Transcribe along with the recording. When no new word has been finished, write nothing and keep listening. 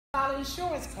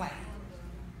insurance claim.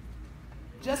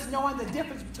 Just knowing the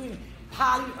difference between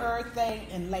polyurethane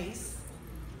and lace,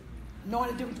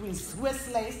 knowing the difference between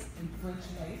Swiss lace and French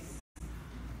lace.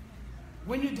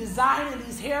 When you're designing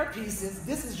these hair pieces,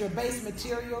 this is your base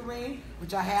material ring,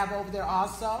 which I have over there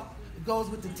also. It goes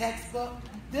with the textbook.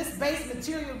 This base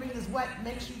material ring is what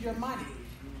makes you your money.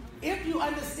 If you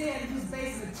understand these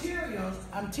base materials,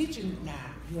 I'm teaching now,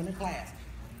 you're in the class.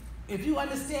 If you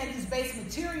understand these base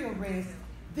material rings,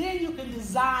 then you can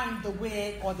design the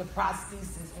wig or the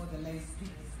prosthesis or the lace piece.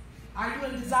 Are you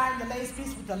going to design the lace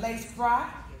piece with the lace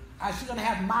front? Are she going to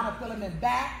have monofilament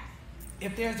back?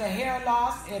 If there's a hair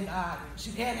loss and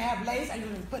she can't have lace, are you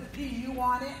going to put PU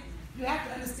on it? You have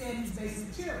to understand these base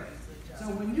materials. So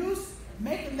when you're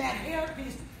making that hair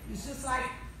piece, it's just like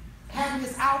having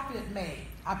this outfit made.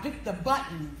 I picked the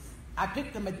buttons. I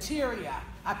picked the material.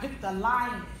 I picked the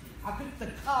lining. I picked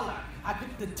the color. I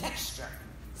picked the texture.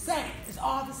 Same. It's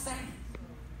all the same.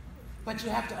 But you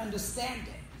have to understand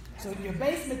it. So your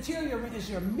base material is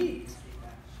your meat.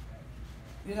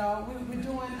 You know, we're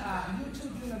doing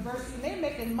YouTube University, and they're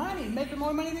making money, making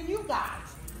more money than you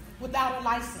guys without a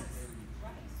license.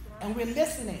 And we're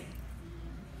listening,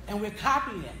 and we're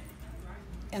copying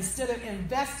instead of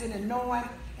investing and knowing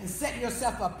and setting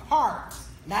yourself apart.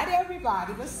 Not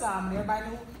everybody, but some. Everybody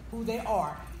knows who they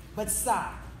are, but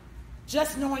some.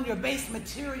 Just knowing your base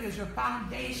materials, your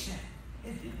foundation,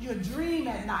 your dream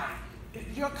at night.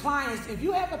 Your clients, if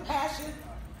you have a passion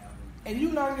and you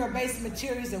learn your base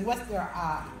materials and what their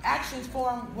actions for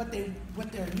them, what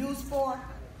they're used for,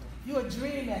 you'll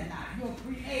dream at night. You'll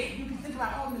create. You can think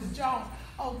about, oh, Ms. Jones,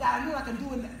 oh, God, I knew I can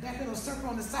do that little circle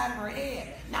on the side of her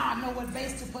head. Now I know what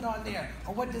base to put on there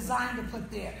or what design to put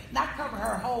there. Not cover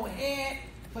her whole head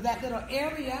for that little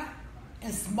area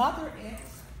and smother it.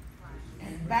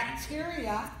 And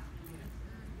bacteria,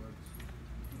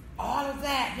 all of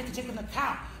that you have to take into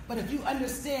account. But if you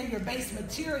understand your base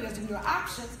materials and your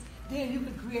options, then you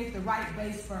can create the right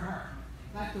base for her.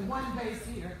 Like the one base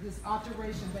here, this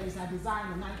alteration base I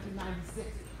designed in 1996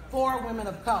 for women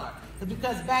of color.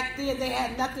 Because back then they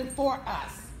had nothing for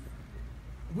us.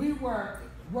 We were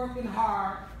working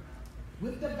hard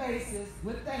with the bases,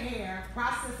 with the hair,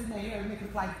 processing the hair, and making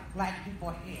it like black people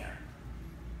hair.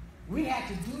 We had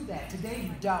to do that. Today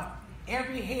you don't.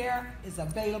 Every hair is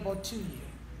available to you.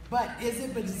 But is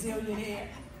it Brazilian hair?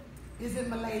 Is it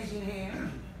Malaysian hair?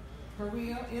 For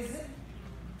real, is it?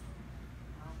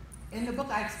 In the book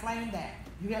I explained that.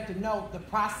 You have to know the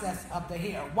process of the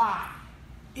hair. Why?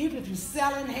 Even if you're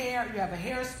selling hair, you have a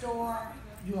hair store,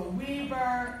 you're a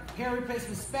weaver, hair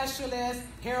replacement specialist,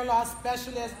 hair loss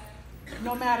specialist,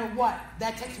 no matter what,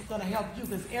 that textbook's going to help you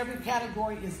because every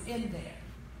category is in there.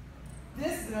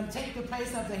 This is going to take the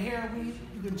place of the hair weave.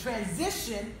 You can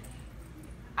transition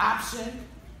option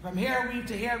from hair weave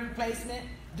to hair replacement,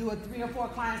 do it 3 or 4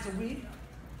 clients a week,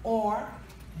 or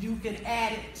you can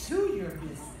add it to your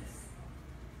business.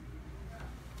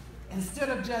 Instead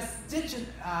of just stitching,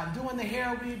 doing the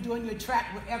hair weave, doing your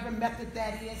track, whatever method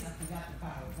that is, I forgot the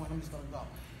PowerPoint, I'm just going to go.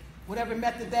 Whatever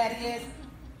method that is,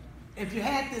 if you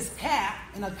had this cap,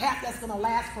 and a cap that's going to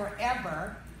last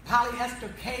forever, polyester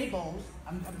cables,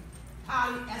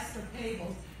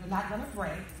 they're not going to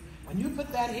break. When you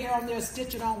put that hair on there,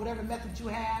 stitch it on whatever method you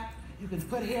have, you can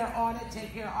put hair on it, take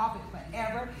hair off it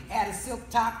forever, add a silk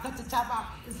top, cut the top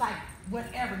off. It's like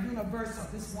whatever, universal,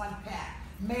 this one pack,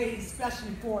 made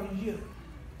especially for you.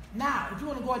 Now, if you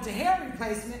want to go into hair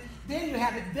replacement, then you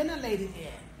have it ventilated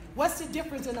in. What's the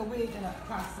difference in a wig and a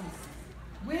prosthesis?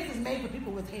 Wig is made for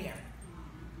people with hair.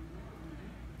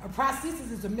 A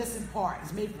prosthesis is a missing part.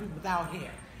 It's made for people without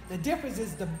hair. The difference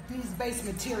is these base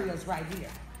materials right here.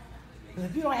 Because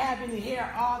if you don't have any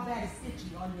hair, all that is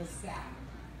itchy on your scalp.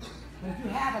 But if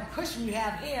you have a cushion, you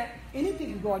have hair,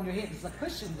 anything can go on your head. There's a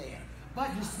cushion there.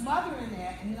 But you smother in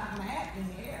there, and you're not going to have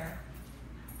any hair.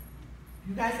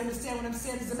 You guys understand what I'm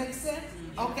saying? Does it make sense?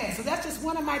 Okay, so that's just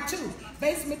one of my 2,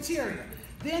 base material.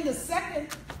 Then the second,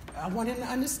 I want him to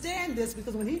understand this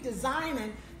because when he's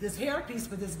designing this hairpiece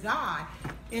for this guy,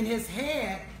 in his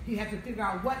head, he had to figure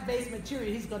out what base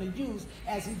material he's going to use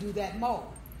as he do that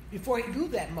mold. Before he do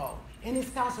that mold. In his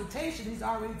consultation, he's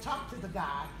already talked to the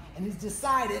guy, and he's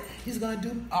decided he's going to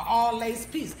do an all-lace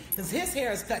piece because his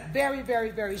hair is cut very, very,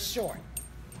 very short.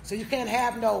 So you can't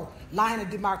have no line of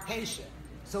demarcation.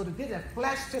 So to get the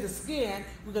flesh to the skin,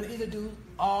 we're going to either do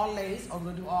all lace or we're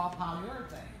going to do all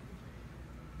polyurethane.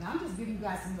 Now I'm just giving you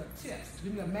guys some little tips.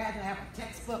 Can you imagine I have a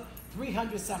textbook,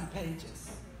 300-something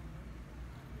pages,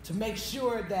 to make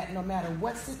sure that no matter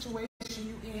what situation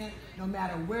you're in, no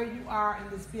matter where you are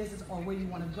in this business or where you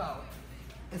want to go,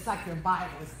 it's like your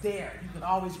Bible. It's there. You can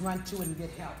always run to it and get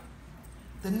help.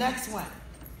 The next one.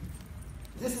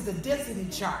 This is the density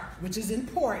chart, which is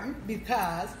important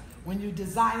because when you're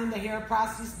designing the hair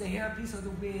process, the hairpiece or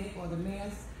the wig or the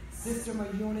man's system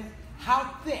or unit,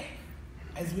 how thick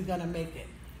is we gonna make it?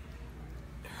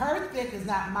 Her thick is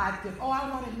not my thick. Oh, I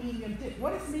want it medium thick.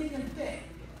 What is medium thick?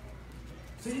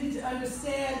 So you need to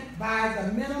understand by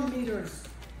the millimeters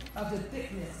of the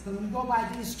thickness. So when you go by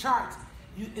these charts,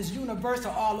 it's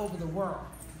universal all over the world.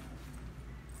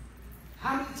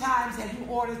 How many times have you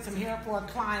ordered some hair for a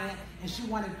client and she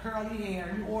wanted curly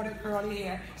hair? You ordered curly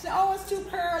hair. You say, oh, it's too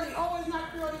curly. Oh, it's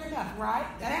not curly enough, right?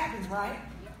 That happens, right?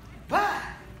 But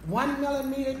 1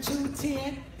 millimeter,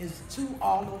 210 is 2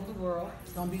 all over the world.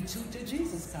 It's going to be 2 till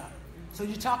Jesus comes. So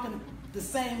you're talking the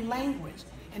same language.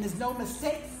 And there's no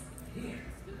mistakes here.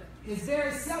 It's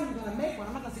very seldom you're going to make one.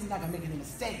 I'm not going to say you're not going to make any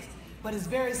mistakes. But it's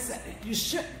very seldom. You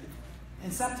shouldn't.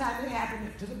 And sometimes it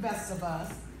happens to the best of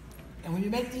us. And when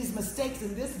you make these mistakes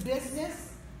in this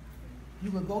business, you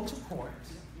will go to court.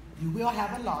 You will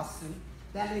have a lawsuit.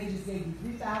 That lady just gave you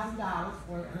 $3,000,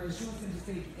 or her insurance company just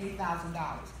paid you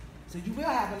 $8,000. So you will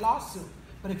have a lawsuit.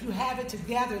 But if you have it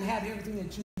together and have everything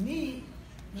that you need,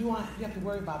 you have to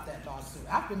worry about that lawsuit.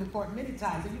 I've been to court many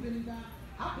times. Have you been to court?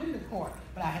 I've been to court,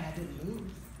 but I didn't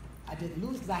lose. I didn't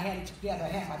lose because I had it together. I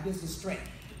had my business straight.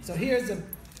 So here's a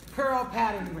curl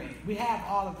pattern ring. We have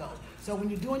all of those. So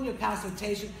when you're doing your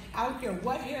consultation, I don't care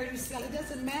what hair you sell, it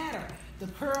doesn't matter. The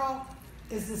curl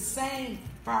is the same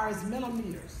as far as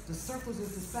millimeters. The circles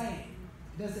is the same.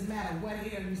 It doesn't matter what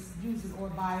hair you're using or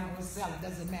buying or selling. It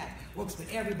doesn't matter. Works for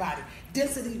everybody.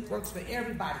 Density works for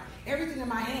everybody. Everything in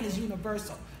my hand is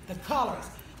universal. The colors.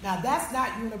 Now that's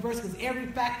not universal because every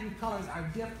factory colors are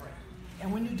different.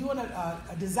 And when you're doing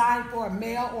a design for a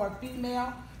male or a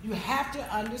female, you have to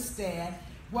understand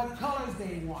what colors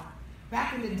they want.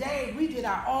 Back in the day, we did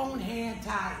our own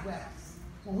hand-tied wefts.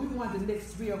 When we wanted to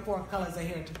mix 3 or 4 colors of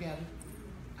hair together.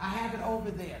 I have it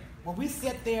over there. When we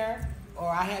sit there, or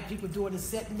I had people doing it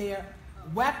sitting there,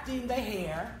 wefting the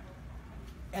hair,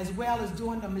 as well as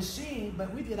doing the machine,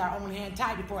 but we did our own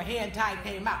hand-tied before hand-tied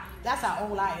came out. That's how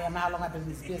old I am, how long I've been in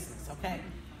this business, okay?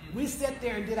 We sit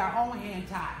there and did our own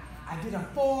hand-tied. I did a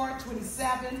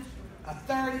 427, a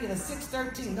 30, and a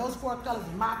 613. Those 4 colors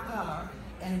are my color.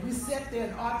 And we sit there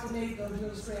and alternate those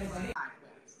little strands of hair.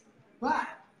 But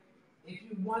if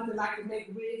you want to like to make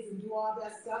wigs and do all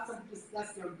that stuff,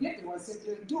 that's your gift. You want to sit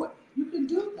there and do it. You can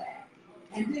do that.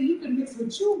 And then you can mix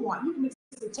what you want. You can mix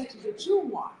the textures that you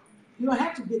want. You don't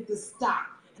have to get the stock.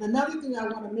 And another thing I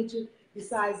want to mention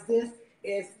besides this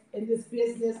is in this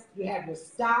business, you have your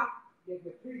stock, you have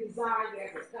your pre-design, you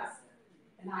have your custom.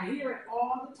 And I hear it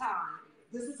all the time.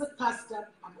 This is a custom.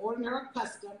 I'm ordering her a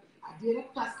custom. I did a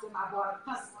custom. I bought a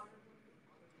custom.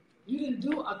 You didn't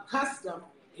do a custom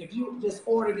if you just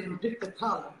ordered it and picked the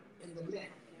color in the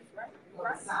length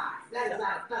or the size. That is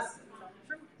not a custom.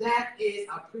 That is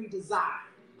a pre-design.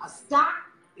 A stock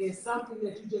is something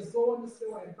that you just go in the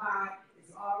store and buy.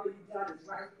 It's already done. It's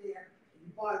right there.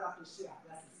 You bought it off the shelf.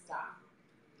 That's a stock.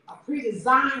 A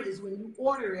pre-design is when you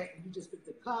order it and you just pick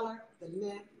the color, the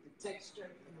length, the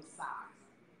texture, and the size.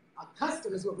 A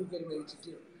custom is what we're getting ready to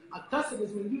do. A custom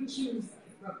is when you choose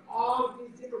from all of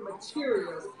these different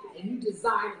materials and you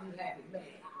design and you have it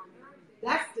made.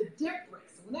 That's the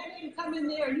difference. When that lady come in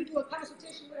there and you do a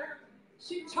consultation with her,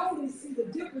 she totally see the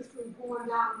difference between going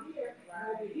down here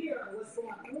and over here and what's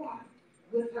going on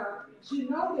with her. She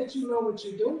know that you know what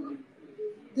you're doing.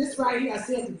 This right here, I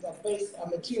said is the base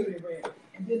material red.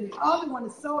 And then the other one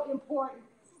is so important.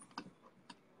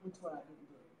 Which one I didn't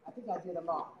do? I think I did them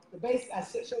all. The base, I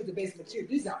showed the base material.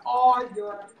 These are all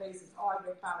your bases, all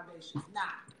your foundations.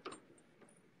 Now,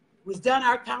 we've done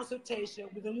our consultation.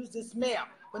 We're going to use this male.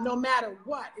 But no matter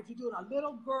what, if you're doing a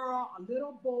little girl, a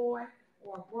little boy,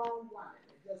 or a grown woman,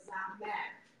 it does not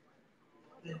matter.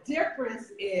 The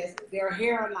difference is their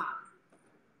hairline.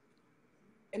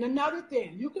 And another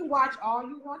thing, you can watch all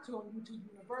you want to on YouTube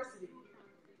University.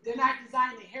 They're not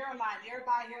designing the hairline.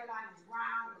 Everybody's hairline is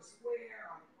round or square.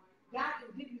 Or God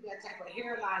can give you that type of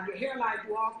hairline. Your hairline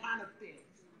do all kind of things.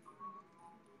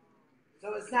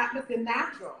 So it's not looking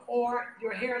natural. Or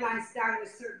your hairline starting in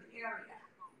a certain area,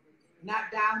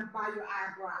 not down by your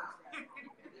eyebrows.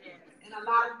 And a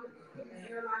lot of people put the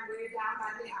hairline way down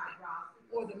by their eyebrows.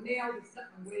 Or the male is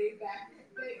something way back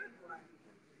there.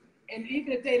 And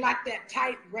even if they like that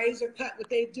tight razor cut, what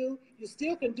they do, you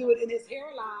still can do it in his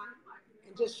hairline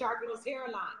and just sharpen his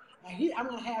hairline. Now I'm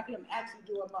going to have him actually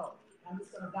do a mold. I'm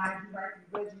just going to guide you right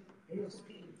to Reggie. Here's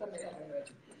some people.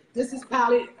 Reggie. This is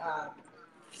probably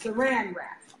saran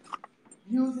wrap.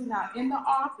 Using in the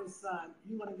office, son,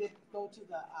 you want to go to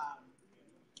the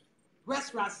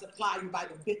restaurants supply you by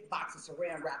the big box of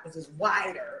saran wrap because it's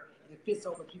wider and it fits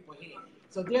over people's head.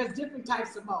 So there's different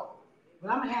types of mold.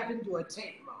 But I'm gonna have him do a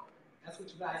tank mold. That's what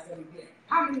you guys said again.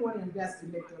 How many want to invest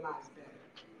and make their lives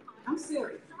better? I'm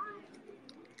serious.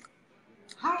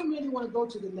 How many want to go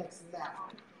to the next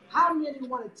level? How many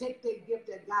want to take their gift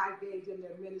that God gave them,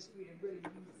 their ministry, and really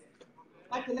use it?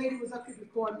 Like the lady was up here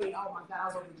before me. Oh my God, I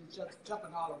was over there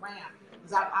jumping all around.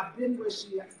 Because I've been where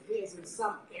she is in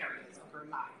some areas of her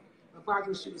life. As far as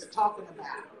what she was talking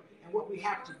about and what we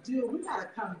have to do, we got to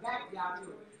come back, y'all,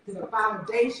 to the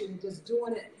foundation, just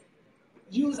doing it.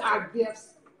 Use our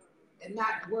gifts and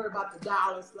not worry about the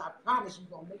dollars. I promise you're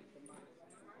going to make the money.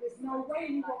 There's no way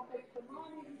you're going to make the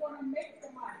money. You're going to make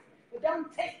the money. But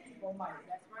don't take people's money.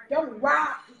 Don't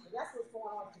rob people. That's what's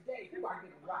going on today. People are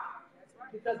getting robbed.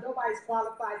 Because nobody's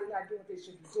qualified. They're not doing what they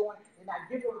should be doing. They're not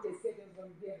giving what they said they were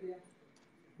going to give them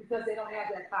because they don't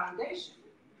have that foundation.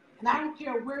 And I don't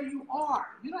care where you are.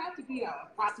 You don't have to be a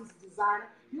process designer.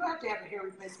 You don't have to have a hair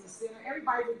replacement center.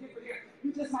 Everybody's a different hair.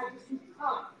 You just might just use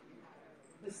color.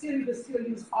 The city will still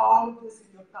use all of this in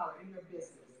your color, in your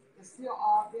business. It's still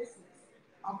all business.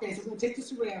 Okay, so we're going to take the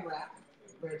saran wrap.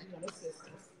 Reggie and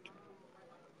assistance.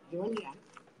 You and me.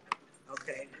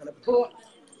 Okay, I'm going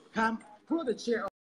to pull the chair